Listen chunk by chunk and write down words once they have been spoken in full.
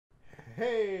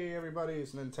Hey everybody,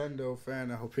 it's Nintendo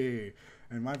Fan LP,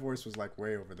 and my voice was like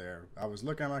way over there. I was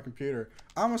looking at my computer.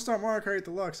 I'm gonna start Mario Kart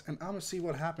Deluxe, and I'm gonna see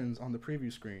what happens on the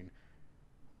preview screen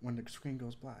when the screen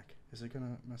goes black. Is it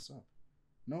gonna mess up?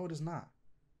 No, it is not.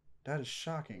 That is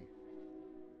shocking.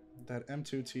 That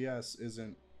M2TS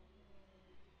isn't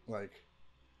like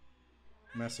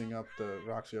messing up the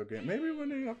Roxio game. Maybe when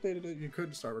they updated it, you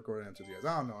could start recording M2TS.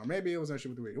 I don't know. Or maybe it was an issue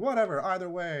with the Wii. Whatever. Either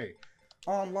way,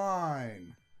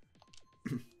 online.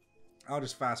 I'll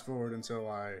just fast forward until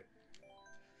well,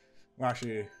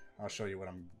 actually, I'll show you what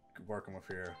I'm working with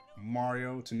here.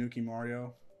 Mario, Tanuki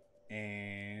Mario,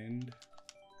 and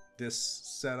this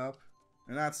setup.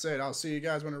 And that's it. I'll see you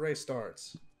guys when the race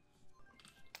starts.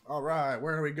 Alright,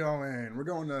 where are we going? We're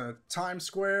going to Times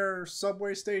Square,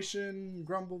 subway station,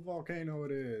 Grumble Volcano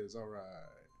it is. Alright.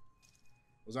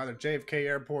 It was either JFK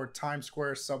Airport, Times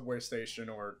Square, subway station,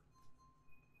 or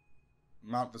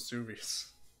Mount Vesuvius.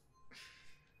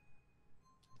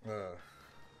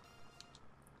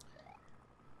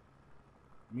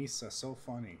 Misa, so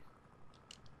funny.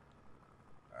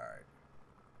 Alright.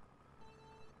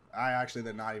 I actually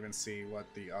did not even see what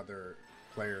the other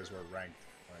players were ranked,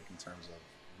 like in terms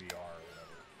of VR or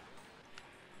whatever.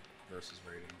 Versus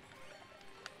rating.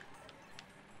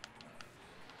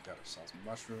 Got ourselves a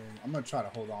mushroom. I'm going to try to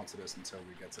hold on to this until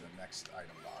we get to the next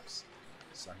item box,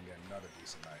 so I can get another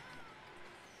decent item.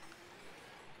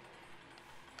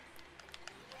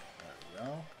 There we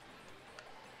go.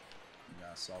 We got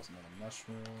ourselves another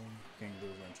mushroom. King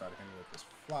Boo's going to try to hit me with this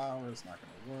flower. It's not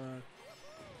going to work.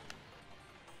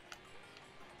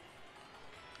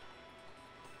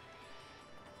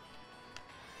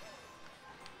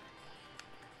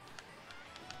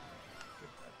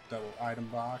 Double item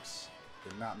box.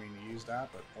 Did not mean to use that,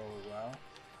 but oh well.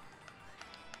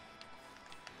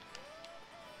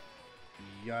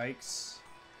 Yikes.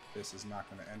 This is not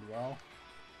going to end well.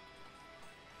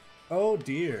 Oh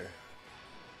dear.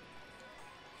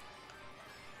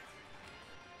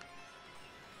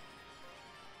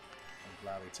 I'll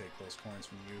gladly take those coins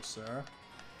from you, sir.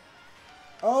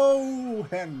 Oh,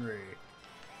 Henry.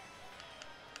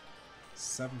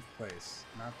 7th place.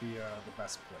 Not the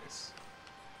best place.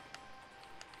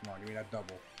 Come on, give me that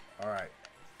double. Alright.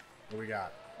 What we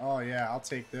got? Oh, yeah, I'll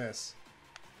take this.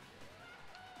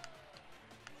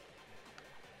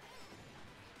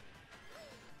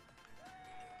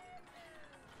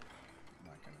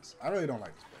 My goodness. I really don't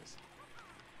like this place.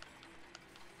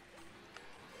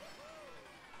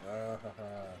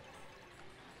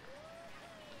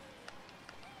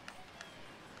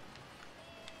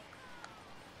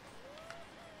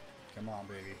 Come on,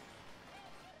 baby.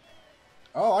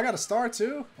 Oh, I got a star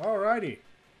too? Alrighty.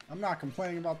 I'm not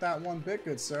complaining about that one bit,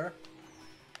 good sir.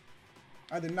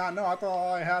 I did not know. I thought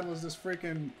all I had was this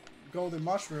freaking golden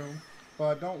mushroom.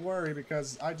 But don't worry,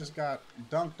 because I just got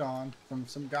dunked on from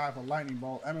some guy with a lightning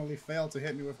bolt. Emily failed to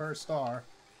hit me with her star.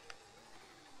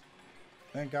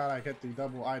 Thank God I hit the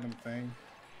double item thing.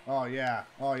 Oh yeah.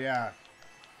 Oh yeah.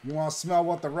 You want to smell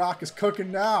what the rock is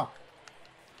cooking now?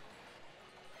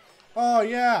 Oh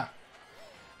yeah.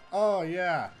 Oh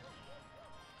yeah.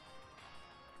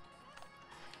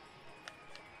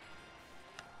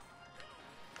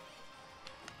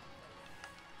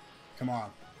 Come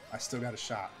on. I still got a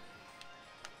shot.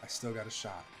 I still got a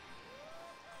shot.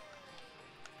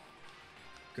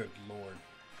 Good lord.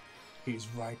 He's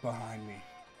right behind me.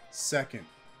 Second.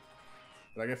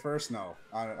 Did I get first? No.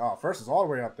 Oh, first is all the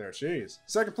way up there. Jeez.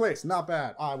 Second place. Not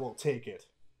bad. I will take it.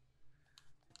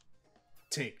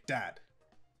 Take that.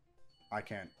 I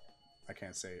can't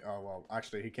say. Oh, well,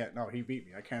 actually, he can't. No, he beat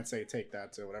me. I can't say take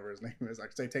that to whatever his name is. I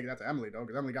can say take that to Emily, though,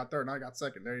 because Emily got third and I got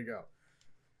second. There you go.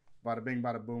 Bada bing,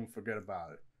 bada boom, forget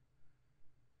about it.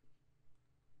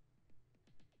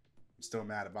 I'm still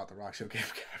mad about the Rock Show game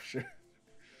capture.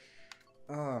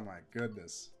 Oh my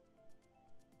goodness.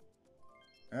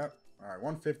 Yep. Alright,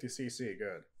 150cc,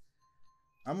 good.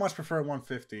 I much prefer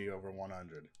 150 over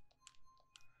 100.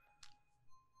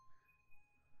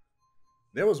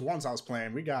 There was once I was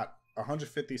playing, we got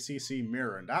 150cc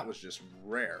mirror, and that was just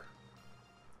rare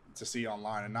to see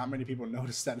online, and not many people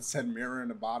noticed that it said mirror in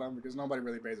the bottom because nobody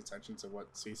really pays attention to what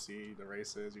CC the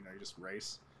race is. You know, you just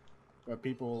race. But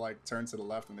people like turn to the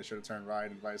left and they should have turned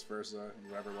right, and vice versa, and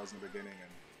whoever was in the beginning.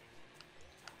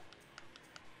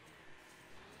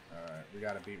 And alright, we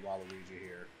gotta beat Waluigi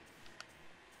here.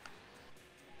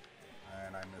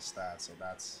 And I missed that, so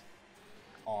that's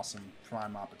awesome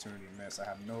prime opportunity miss. I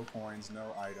have no coins,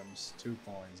 no items, 2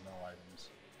 coins, no items.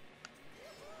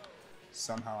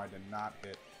 Somehow I did not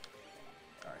hit.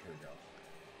 Alright, here we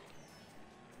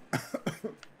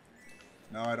go.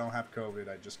 No, I don't have COVID.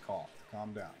 I just coughed.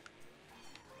 Calm down.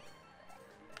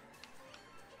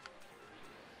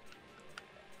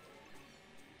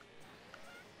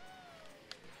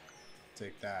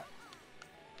 take that.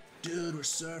 Dude, we're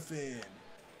surfing.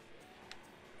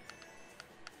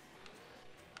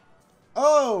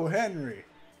 Oh, Henry.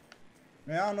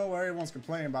 Man, I don't know what everyone's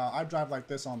complaining about. I drive like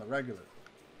this on the regular.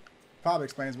 Probably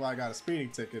explains why I got a speeding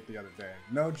ticket the other day.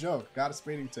 No joke. Got a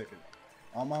speeding ticket.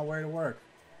 On my way to work.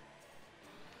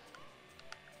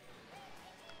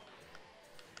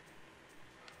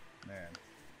 Man.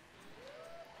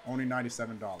 Only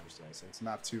 $97 though, so it's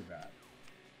not too bad.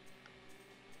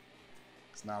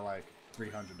 It's not like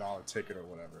 $300 ticket or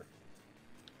whatever.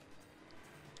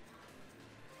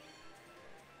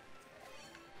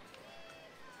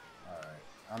 Alright,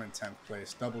 I'm in 10th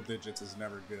place. Double digits is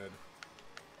never good.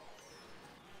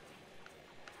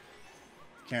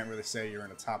 Can't really say you're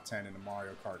in a top 10 in a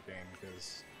Mario Kart game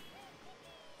because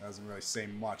it doesn't really say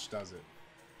much, does it?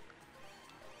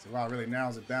 So wow, it really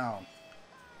narrows it down.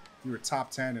 You were top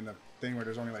 10 in a thing where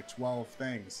there's only like 12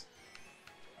 things.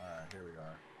 Alright, here we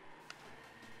are.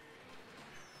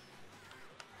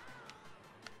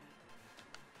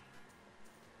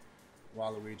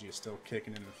 Waluigi is still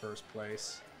kicking in first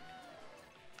place.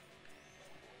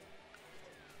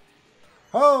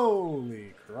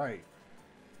 Holy crap.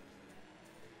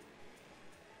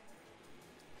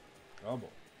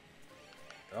 Double.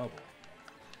 Double.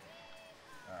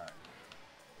 Alright.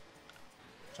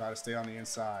 Try to stay on the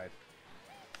inside.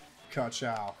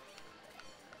 Ka-chow.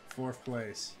 4th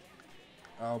place.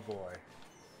 Oh boy.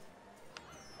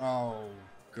 Oh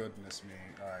goodness me.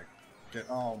 Alright.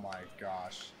 Oh my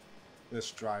gosh.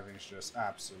 This driving's just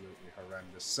absolutely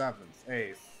horrendous. 7th,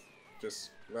 8th.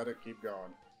 Just let it keep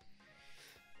going.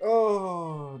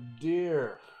 Oh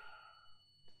dear.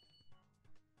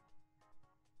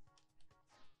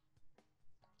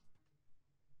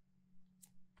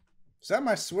 Is that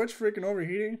my Switch freaking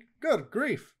overheating? Good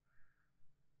grief.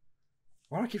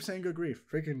 Why do I keep saying good grief?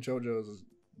 Freaking JoJo's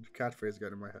catchphrase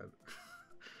got in my head.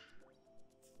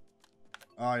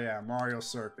 Oh yeah, Mario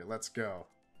Circuit. Let's go.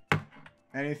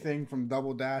 Anything from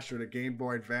Double Dash or the Game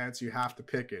Boy Advance, you have to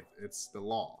pick it. It's the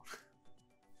law.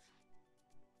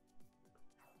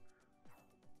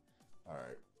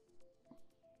 Alright.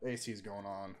 AC's going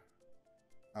on.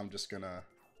 I'm just gonna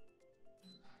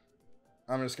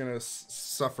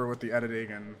suffer with the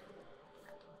editing and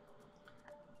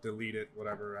delete it,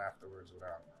 whatever, afterwards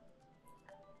without.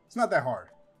 It's not that hard.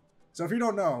 So if you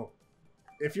don't know,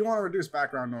 if you want to reduce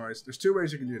background noise, there's 2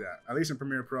 ways you can do that. At least in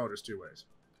Premiere Pro, there's 2 ways.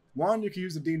 One, you can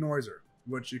use the denoiser,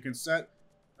 which you can set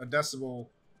a decibel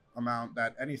amount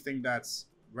that anything that's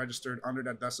registered under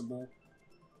that decibel,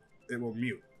 it will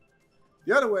mute.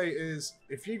 The other way is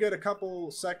if you get a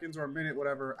couple seconds or a minute,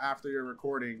 whatever, after your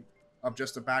recording of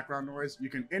just the background noise, you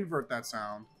can invert that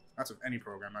sound. That's with any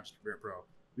program, not just Premiere Pro.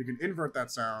 You can invert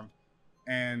that sound,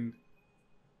 and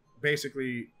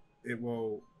basically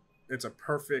it's a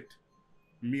perfect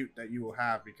mute that you will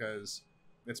have, because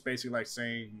it's basically like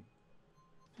saying,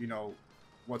 you know,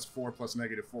 what's 4 plus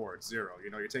 -4? It's 0.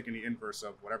 You know, you're taking the inverse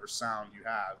of whatever sound you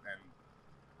have, and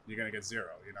you're gonna get 0.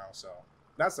 You know, so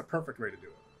that's the perfect way to do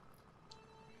it.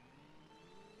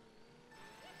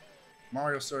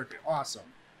 Mario Circuit,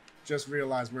 awesome. Just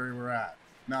realized where we were at.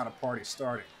 Now the party's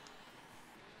starting.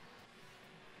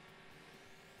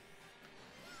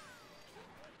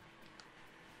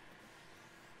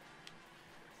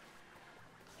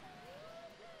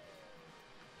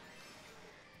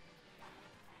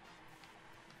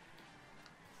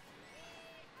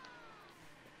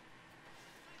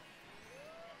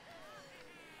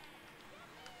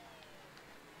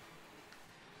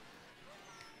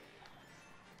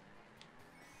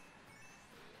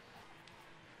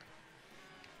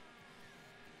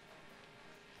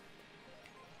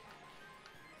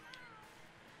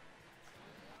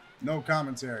 No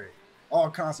commentary.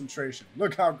 All concentration.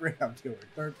 Look how great I'm doing.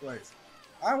 3rd place.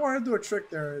 I wanted to do a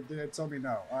trick there. They told me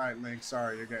no. Alright, Link.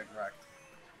 Sorry, you're getting wrecked.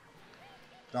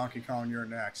 Donkey Kong, you're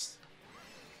next.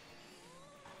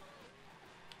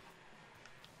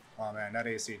 Oh man, that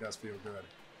AC does feel good.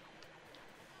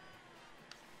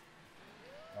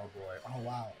 Oh boy. Oh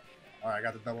wow. Alright, I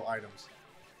got the double items.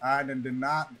 I did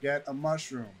not get a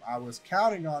mushroom. I was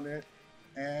counting on it,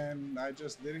 and I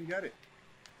just didn't get it.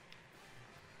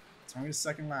 It's only the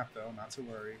 2nd lap though, not to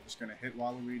worry. Just gonna hit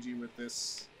Waluigi with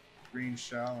this green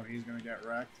shell and he's gonna get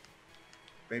wrecked.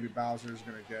 Baby Bowser's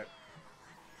gonna get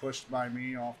pushed by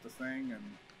me off the thing,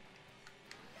 and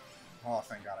oh,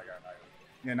 thank God I got an item.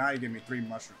 Yeah, now you give me 3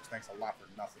 mushrooms. Thanks a lot for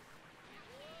nothing.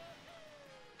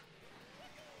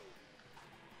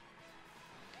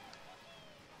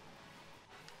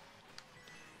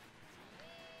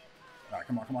 Alright,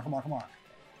 come on, come on, come on, come on.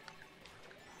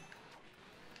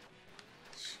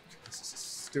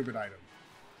 Stupid item.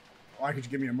 Why could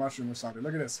you give me a mushroom or something?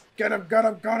 Look at this. Get him, get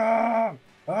him, get him!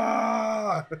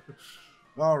 Ah!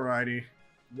 Alrighty.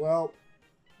 Well,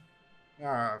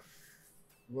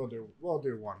 we'll do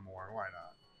one more. Why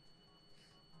not?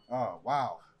 Oh,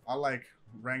 wow. I like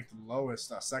ranked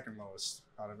lowest, second lowest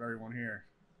out of everyone here.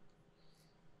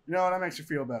 You know, that makes you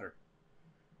feel better.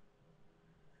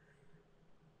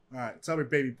 Alright, tell me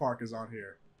Baby Park is on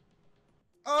here.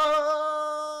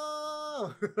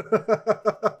 Oh!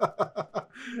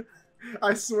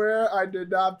 I swear I did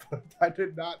not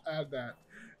add that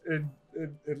in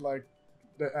like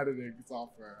the editing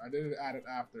software. I didn't add it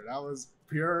after. That was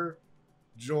pure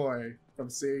joy from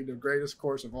seeing the greatest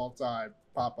course of all time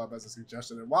pop up as a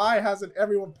suggestion. And why hasn't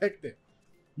everyone picked it?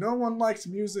 No one likes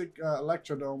music,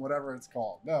 Electrodome, whatever it's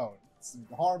called. No, it's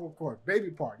a horrible course. Baby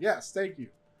Park. Yes, thank you.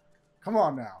 Come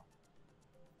on now.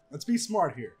 Let's be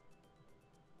smart here.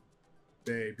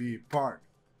 Baby Park.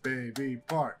 Baby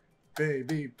Park.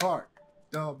 Baby Park.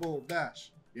 Double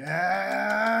dash.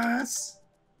 Yes!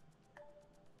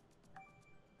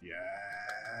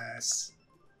 Yes!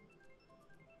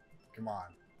 Come on.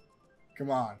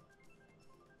 Come on.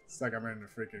 It's like I'm in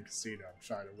a freaking casino. I'm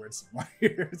trying to win some money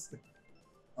here.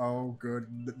 Oh, good.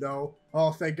 No.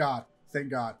 Oh, thank God. Thank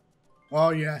God.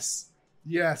 Oh, yes.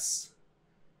 Yes.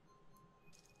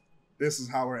 This is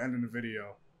how we're ending the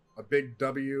video. A big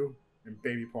W in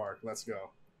Baby Park. Let's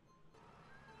go.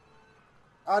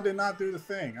 I did not do the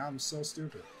thing. I'm so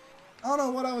stupid. I don't know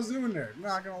what I was doing there. I'm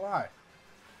not going to lie.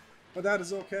 But that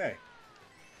is okay.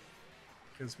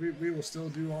 Because we will still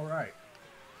do alright.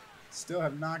 Still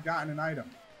have not gotten an item.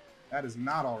 That is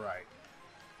not alright.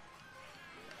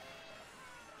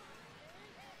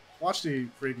 Watch the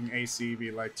freaking AC be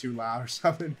like too loud or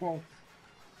something.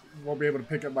 Won't be able to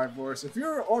pick up my voice. If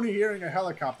you're only hearing a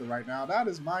helicopter right now, that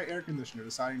is my air conditioner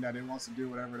deciding that it wants to do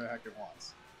whatever the heck it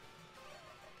wants.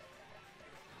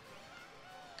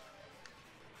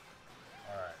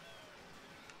 Alright.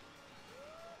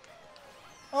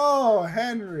 Oh,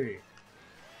 Henry!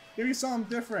 Give me something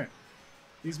different.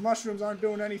 These mushrooms aren't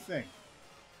doing anything.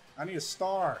 I need a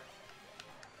star.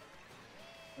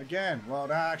 Again, well,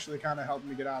 that actually kind of helped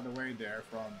me get out of the way there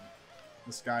from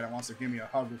this guy that wants to give me a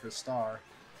hug with his star.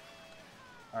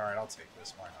 Alright, I'll take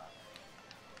this. Why not?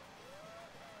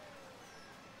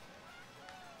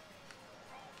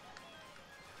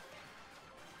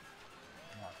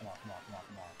 Come on, come on, come on, come on,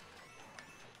 come on.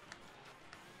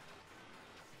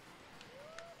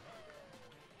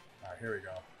 Alright, here we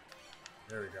go.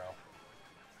 There we go.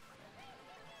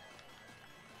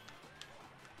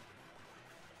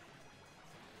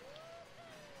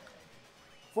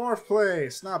 Fourth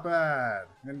place, not bad.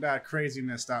 And that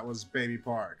craziness that was Baby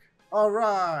Park.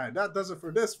 Alright, that does it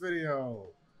for this video.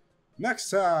 Next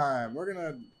time, we're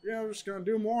just gonna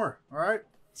do more. Alright?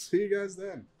 See you guys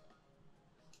then.